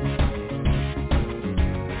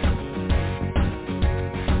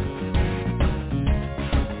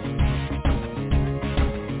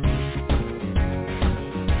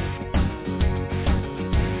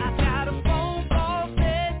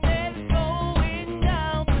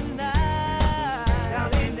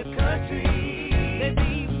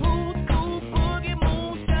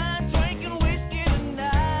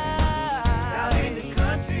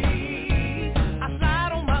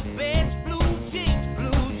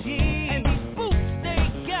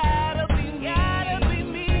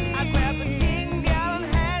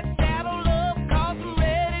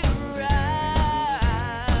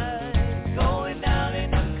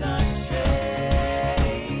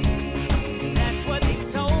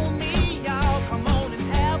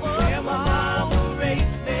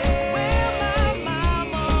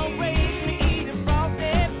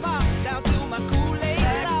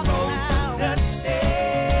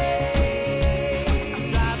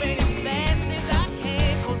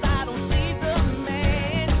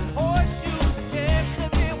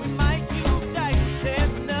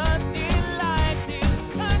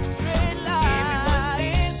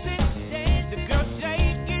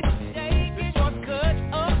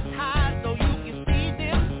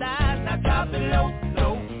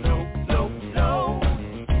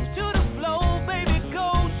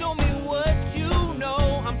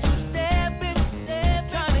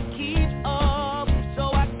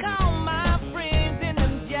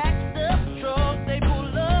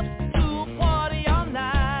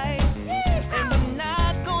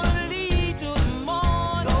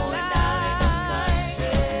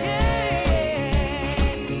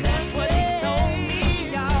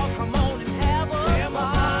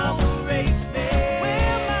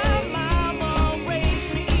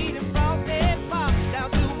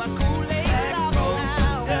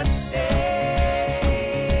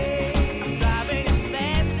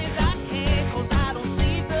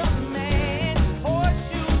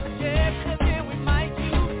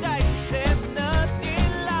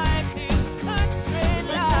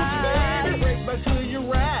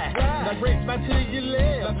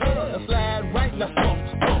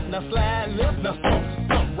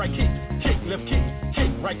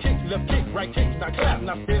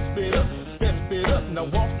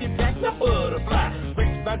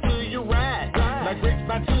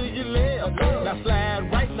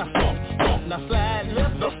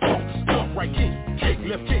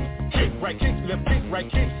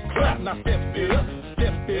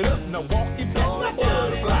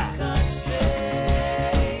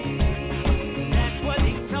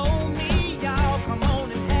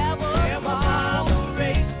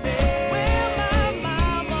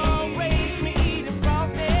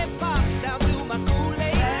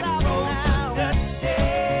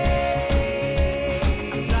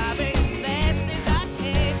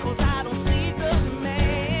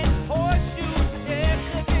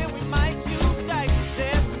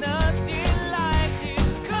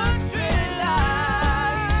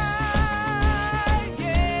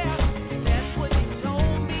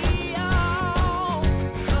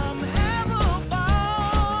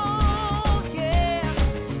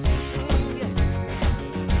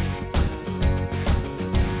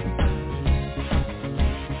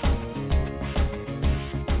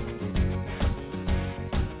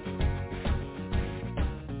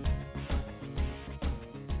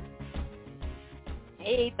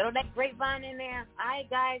 Hey, throw that grapevine in there. All right,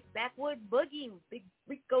 guys, Backwoods Boogie,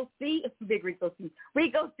 Rico C featuring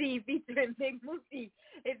Big Moochie.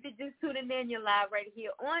 If you're just tuning in, you're live right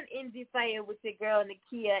here on Indie Fire with your girl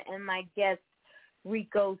Nakia and my guest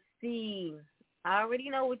Rico C. I already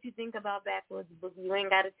know what you think about Backwoods Boogie. You ain't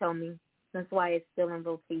got to tell me. That's why it's still in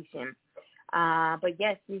rotation. But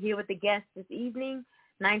yes, you're here with the guest this evening,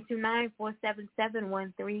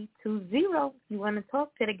 929-477-1320. If you want to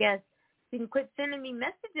talk to the guest, you can quit sending me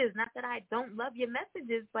messages. Not that I don't love your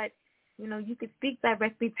messages, but, you know, you could speak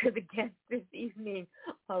directly to the guest this evening.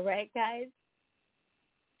 All right, guys?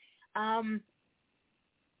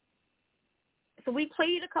 So we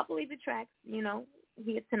played a couple of the tracks, you know,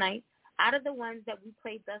 here tonight, out of the ones that we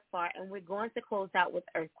played thus far, and we're going to close out with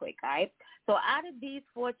Earthquake, all right? So out of these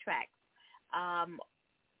 4 tracks,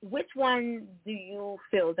 which one do you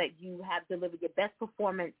feel that you have delivered your best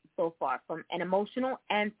performance so far, from an emotional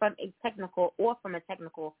and from a technical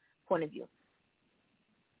point of view?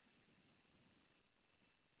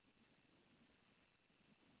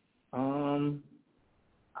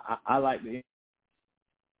 I like the.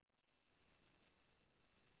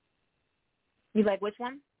 You like which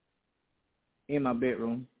one? In My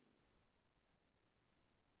Bedroom.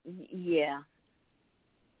 Yeah.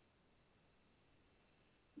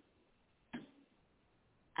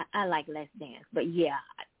 I like Let's Dance, but yeah,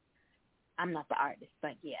 I'm not the artist,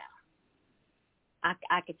 but yeah,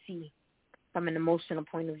 I could see from an emotional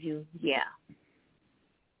point of view, yeah.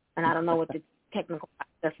 And I don't know what the technical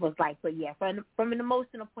process was like, but yeah, from an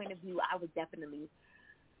emotional point of view, I would definitely,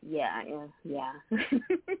 yeah.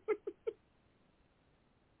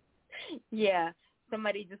 Yeah,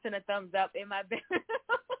 somebody just sent a thumbs up in my bedroom.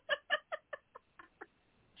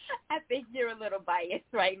 I think you're a little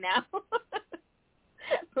biased right now.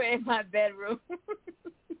 We're in my bedroom.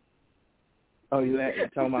 Oh, you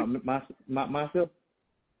talking about myself?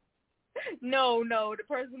 No, the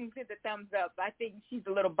person who sent the thumbs up, I think she's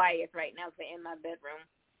a little biased right now for In My Bedroom.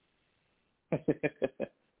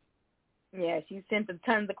 Yeah, she sent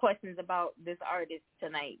tons of questions about this artist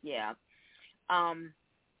tonight, yeah.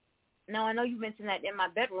 Now, I know you mentioned that In My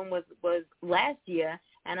Bedroom was last year,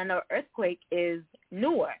 and I know Earthquake is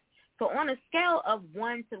newer. So on a scale of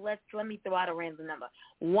 1 to, let me throw out a random number,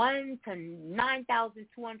 1 to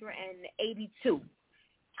 9,282,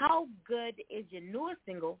 how good is your newer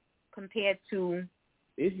single compared to?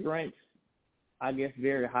 It ranks, I guess,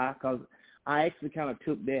 very high, because I actually kind of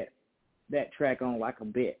took that track on like a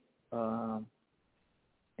bet. And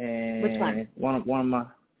which one? One of my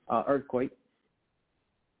Earthquake.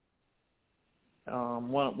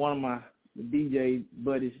 One of my DJ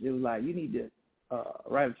buddies, it was like, you need to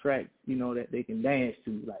write a track, you know, that they can dance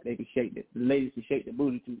to, like they can shake the ladies can shake the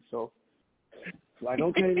booty to. So like,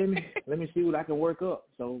 okay, let me see what I can work up.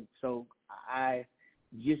 So I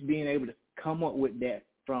just being able to come up with that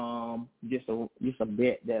from just a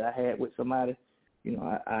bet that I had with somebody, you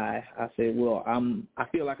know, I said, well, I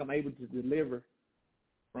feel like I'm able to deliver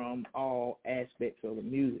from all aspects of the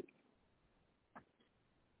music.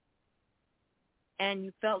 And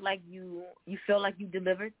you felt like you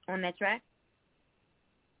delivered on that track?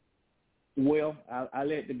 Well, I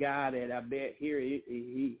let the guy that I bet hear it.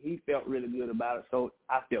 He felt really good about it, so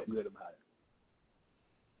I felt good about it.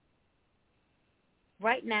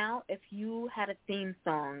 Right now, if you had a theme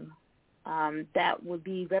song that would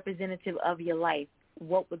be representative of your life,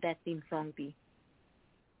 what would that theme song be?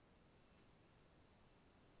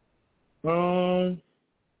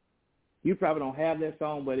 You probably don't have that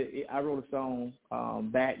song, but I wrote a song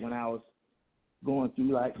back when I was going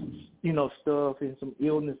through, like, you know, stuff and some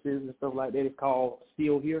illnesses and stuff like that. It's called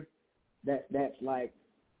Still Here. That's like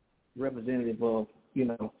representative of, you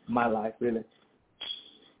know, my life, really.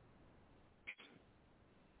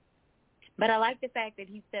 But I like the fact that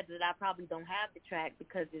he said that I probably don't have the track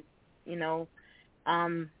because it's, you know,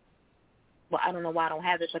 well, I don't know why I don't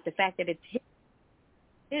have it, but the fact that it's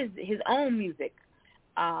his own music.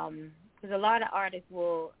 Because a lot of artists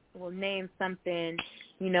will name something,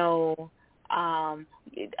 you know,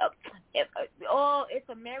 it's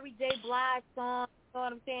a Mary J. Blige song. You know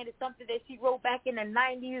what I'm saying? It's something that she wrote back in the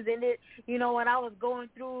 90s, and it, you know, when I was going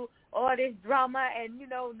through all this drama, and, you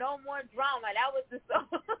know, no more drama. That was the song,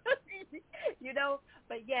 you know.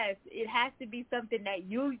 But yes, it has to be something that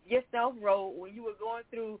you yourself wrote when you were going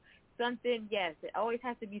through something. Yes, it always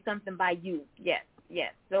has to be something by you. Yes.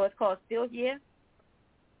 So it's called Still Here.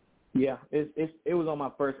 Yeah, it was on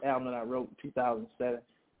my first album that I wrote in 2007.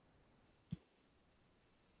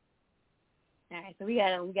 All right, so we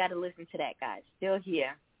gotta listen to that, guys. Still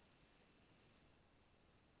Here.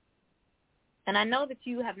 And I know that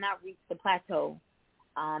you have not reached the plateau.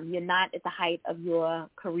 You're not at the height of your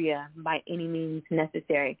career by any means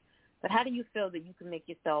necessary. But how do you feel that you can make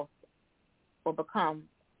yourself or become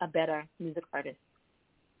a better music artist?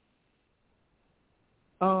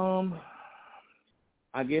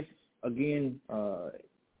 I guess, again,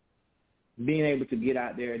 being able to get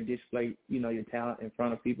out there and display, you know, your talent in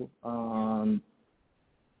front of people.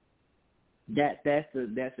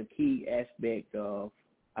 that's a key aspect of,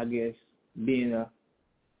 I guess, being a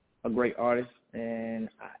great artist. And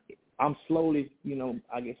I'm slowly,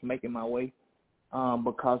 I guess, making my way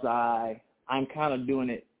because I'm kind of doing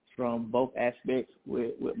it from both aspects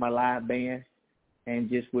with my live band and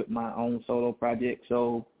just with my own solo project.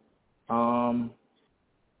 So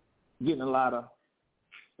getting a lot of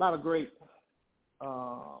great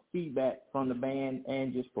feedback from the band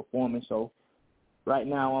and just performing. So right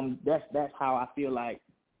now, that's how I feel like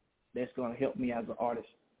that's going to help me as an artist.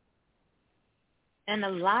 And a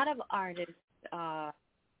lot of artists, I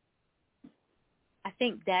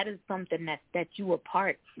think that is something that you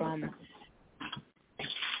apart from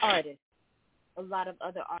artists, a lot of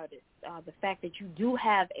other artists, the fact that you do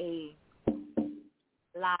have a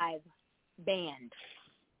live band.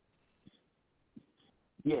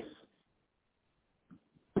 Yes.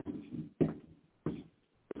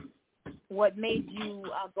 What made you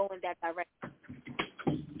go in that direction?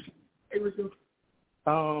 It was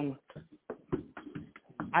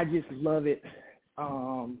I just love it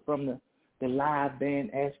from the live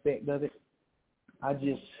band aspect of it. I'm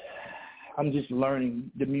just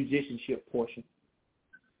learning the musicianship portion.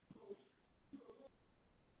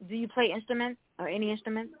 Do you play instruments or any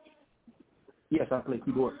instruments? Yes, I play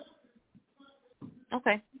keyboard.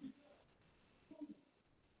 Okay.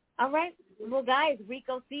 All right. Well, guys,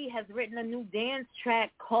 Rico C has written a new dance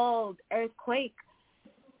track called Earthquake.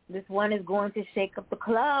 This one is going to shake up the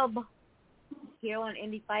club. Here on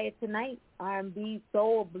Indie Fire tonight, R&B,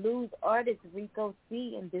 soul, blues artist Rico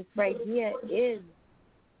C, and this right here is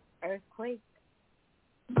Earthquake.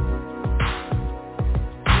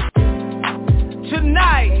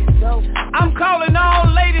 Tonight, I'm calling all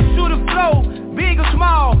ladies to the floor, big or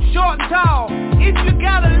small, short and tall. If you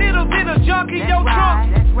got a little bit of junk in your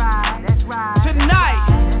trunk, tonight,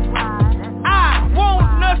 I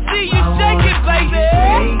wanna see you shake it, baby.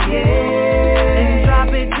 And drop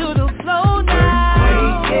it to the floor now.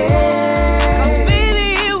 Cause baby,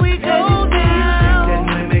 here we go down. Shake that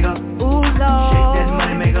money maker. Ooh, Lord. Shake that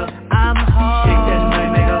money maker. I'm hard. Shake that money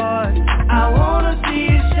maker. I wanna see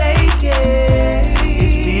you shake it.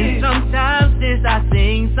 It's been some time since I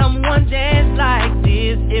seen someone dance like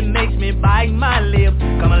this. It makes me bite my lip.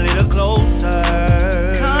 Come a little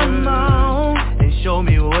closer. Come on and show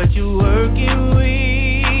me what you working with.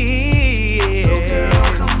 Okay,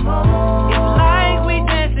 come on. It's like we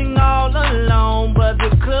dancing all alone, but the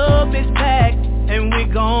club is packed and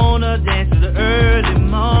we're gonna dance to the early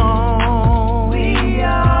morn. We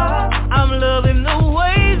are. I'm loving the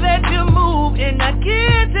way that you move, and I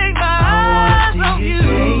can't take my eyes off you.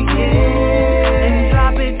 And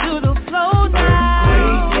drop it to the floor now.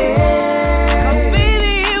 Cause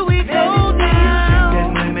baby, here we go down. Shake that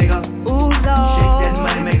money maker. Ooh, Lord. Shake that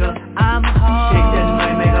money maker. I'm hard. Shake that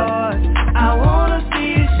money maker. I wanna see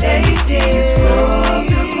you shake it. From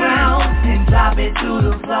the ground and drop it to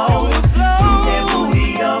the floor. Move that booty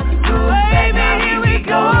up, do it back now. Here we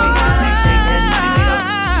go. Shake that money maker.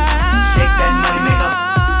 Shake that money maker.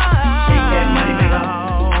 Shake that money maker.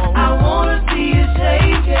 I wanna see you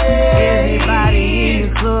shake it. Everybody in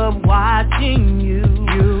the club watching you.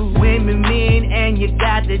 Women, men, and you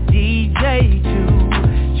got the DJ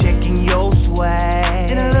too. Checking your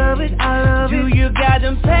swag. And I love it, I love it. Do you got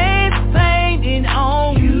them pants painting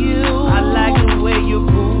on you? I like the way your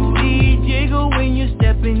booty jiggle when you're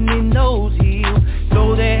stepping in those heels.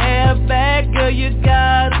 Throw the hair back, girl, you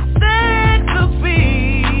got a sex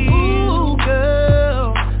appeal. Ooh,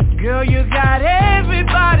 girl, you got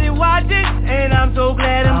everybody watching, and I'm so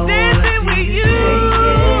glad I'm dancing with you.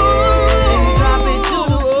 Drop it to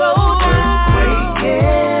the floor now.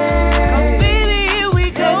 Cause baby, here we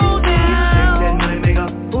go down. Shake that money maker.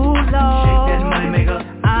 Ooh, Lord. Shake that money maker.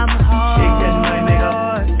 I'm hard. Shake that money maker.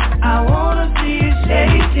 I wanna see you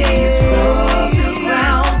shake it. From the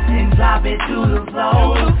ground and drop it to the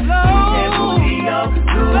floor. Move that booty up,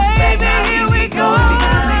 do it back now. Here we go.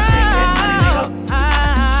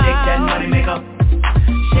 Shake that money maker.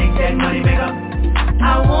 Shake that money maker.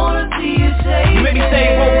 I wanna see you shake. You make me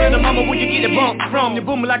say, whoa, little mama, where you get the bump from? You're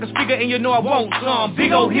booming like a speaker and you know I want some.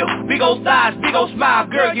 Big old hips, big old thighs, big old smile.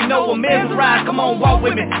 Girl, you know I'm mesmerized. Come on, walk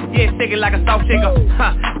with me. Yeah, shake it like a soft shaker.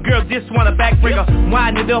 Girl, this one a backbreaker.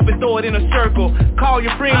 Wind it up and throw it in a circle. Call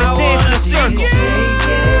your friend and dance in a circle.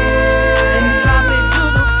 And drop it to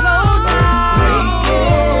the floor now.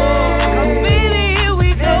 Cause baby, here we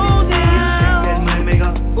go down. Shake that money maker.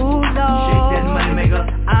 Ooh, Lord. Shake that money maker.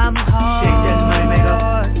 I'm hard. Shake that money maker.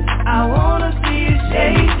 I wanna see you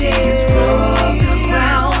shake it. From the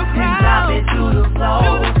ground and drop it to the floor.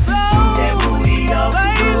 Move that booty up,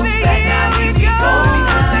 do it back now. Here we go.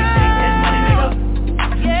 Shake that money maker.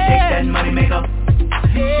 Shake that money maker.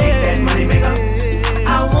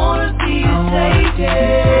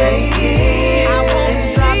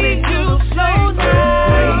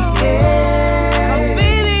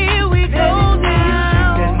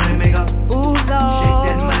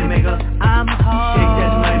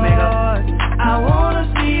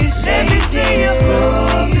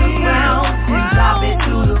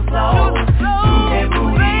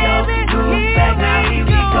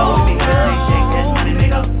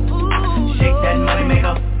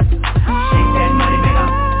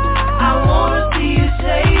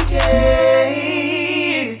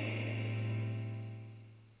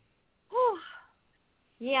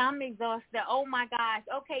 I'm exhausted. Oh my gosh.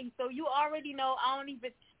 Okay, so you already know. I don't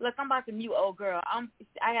even look. I'm about to mute old girl.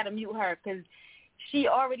 I gotta mute her because she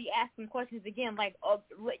already asking questions again. Like,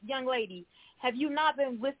 young lady, have you not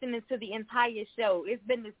been listening to the entire show? It's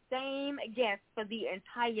been the same guest for the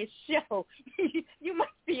entire show. You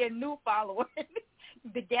must be a new follower.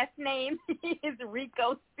 The guest name is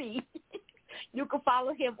Rico C. You can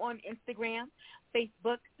follow him on Instagram,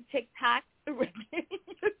 Facebook, TikTok,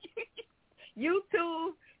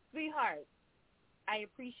 YouTube. Sweetheart, I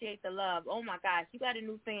appreciate the love. Oh, my gosh, you got a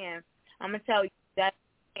new fan. I'm going to tell you that.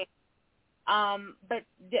 But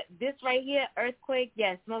this right here, Earthquake,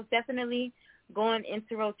 yes, most definitely going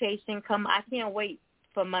into rotation. I can't wait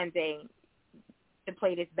for Monday to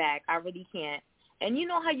play this back. I really can't. And you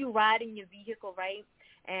know how you ride in your vehicle, right?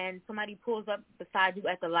 And somebody pulls up beside you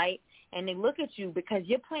at the light, and they look at you because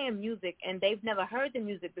you're playing music, and they've never heard the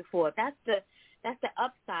music before. That's the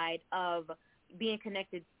upside of being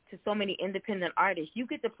connected to so many independent artists. You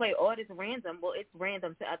get to play all this random. Well, it's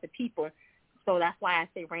random to other people, so that's why I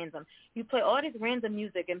say random. You play all this random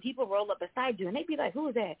music, and people roll up beside you, and they be like, "Who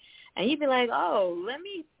is that?" And you be like, "Oh, let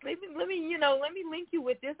me link you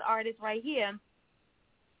with this artist right here."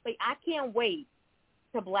 But I can't wait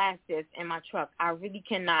to blast this in my truck. I really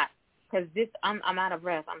cannot, because I'm out of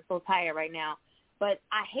breath. I'm so tired right now. But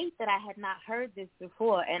I hate that I had not heard this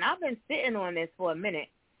before, and I've been sitting on this for a minute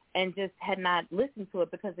and just had not listened to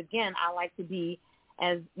it because, again, I like to be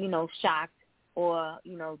as, shocked or,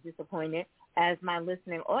 disappointed as my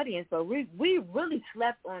listening audience. But we really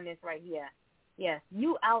slept on this right here. Yes,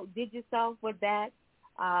 you outdid yourself with that.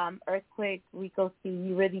 Earthquake, Rico C,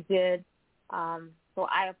 you really did. So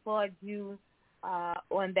I applaud you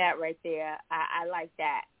on that right there. I like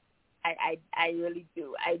that. I really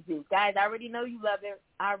do. I do. Guys, I already know you love it.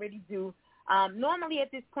 I already do. Normally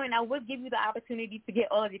at this point, I would give you the opportunity to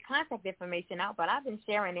get all of your contact information out, but I've been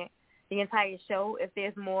sharing it the entire show. If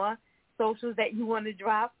there's more socials that you want to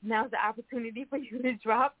drop, now's the opportunity for you to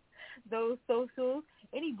drop those socials.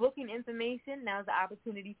 Any booking information, now's the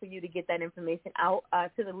opportunity for you to get that information out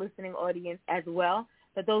to the listening audience as well.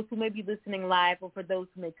 For those who may be listening live, or for those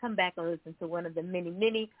who may come back and listen to one of the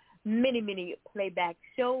many playback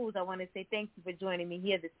shows, I want to say thank you for joining me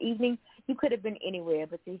here this evening. You could have been anywhere,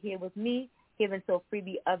 but you're here with me, giving so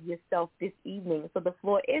freely of yourself this evening. So the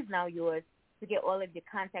floor is now yours to get all of your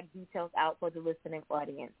contact details out for the listening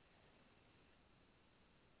audience.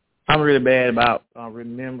 I'm really bad about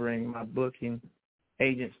remembering my booking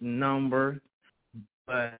agent's number,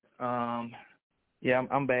 but yeah,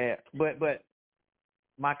 I'm bad. But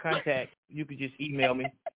my contact, you could just email me.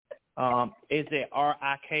 It's at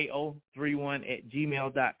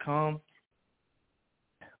riko31@gmail.com,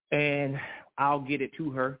 and I'll get it to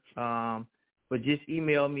her. But just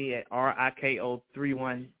email me at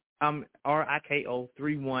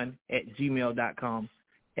riko31@gmail.com,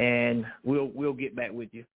 and we'll get back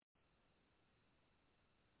with you.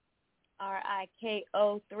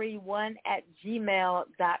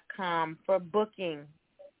 riko31@gmail.com for booking.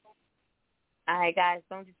 All right, guys,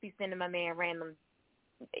 don't just be sending my man random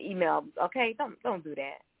email, okay? Don't do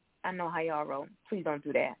that. I know how y'all roll. Please don't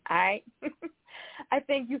do that, all right? I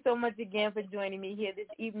thank you so much again for joining me here this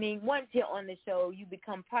evening. Once you're on the show, you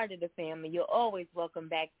become part of the family. You're always welcome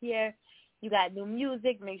back here. You got new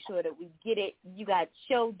music, make sure that we get it. You got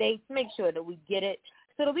show dates, make sure that we get it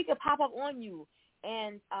so that we can pop up on you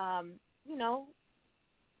and,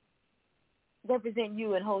 represent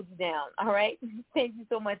you and hold you down, all right? Thank you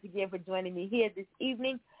so much again for joining me here this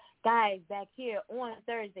evening. Guys, back here on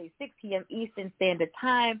Thursday, 6 p.m. Eastern Standard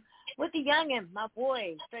Time with the youngin', my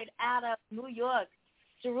boy, straight out of New York,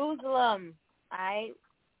 Jerusalem, all right?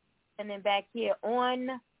 And then back here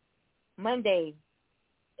on Monday,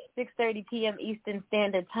 6:30 p.m. Eastern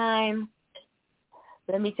Standard Time.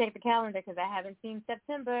 Let me check the calendar because I haven't seen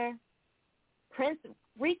September. Prince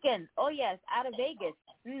Rican, oh, yes, out of Vegas.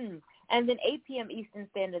 And then 8 p.m. Eastern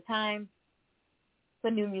Standard Time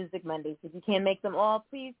for New Music Mondays. If you can't make them all,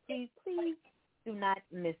 please, please, please do not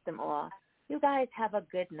miss them all. You guys have a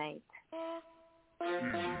good night.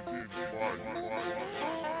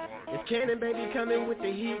 It's Cannon Baby coming with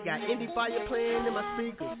the heat. Got Indie Fire playing in my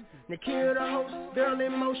speakers. Nikhil the host, girl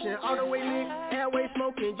in motion. All the way mixed, airway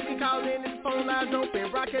smoking. You can call in, this phone lines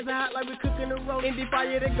open. Rockets hot like we cooking the roast. Indie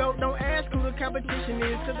Fire to go, don't ask who the competition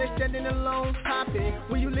is, cause they standing alone popping.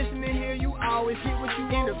 When you listen to hear, you always get what you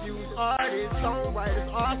interviews. Artists, songwriters,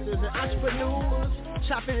 authors, and entrepreneurs.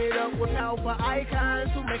 Chopping it up with powerful icons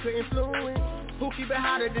who make an influence. Who keep it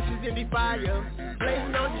hotter, this is Indie Fire.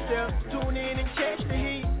 Blazing on yourself, tune in and catch the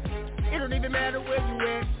heat. It don't even matter where you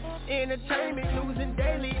at. Entertainment, news, and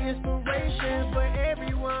daily inspiration for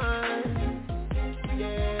everyone.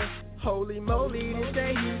 Yeah. Holy moly, this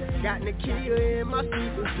that heat. Got Nakia in my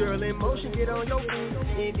speakers. Girl in motion, get on your feet.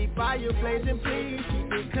 Indie fire blazing, please.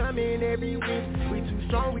 Keep it coming every week. We too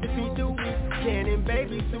strong, we defeat the weak. Cannon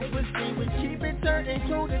baby, super speed. We keep it turning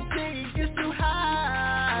to the T. It's too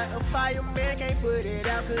high. A fireman can't put it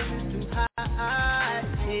out cause it's too high.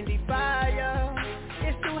 Indie fire,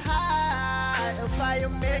 it's too high. A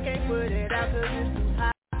fireman can't put it out cause it's too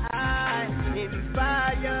high. Indie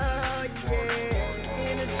fire, yeah.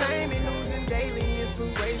 Entertainment, news and daily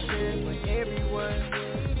inspiration for everyone,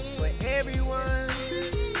 for everyone.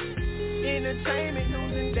 Entertainment,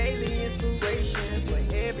 news and daily inspiration for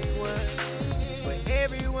everyone, for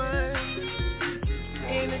everyone.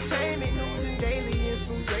 Entertainment, news and daily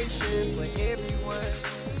inspiration for everyone,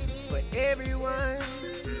 for everyone.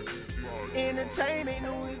 Entertainment,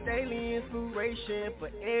 news, daily inspiration for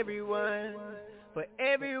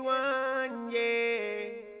everyone,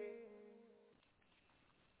 yeah.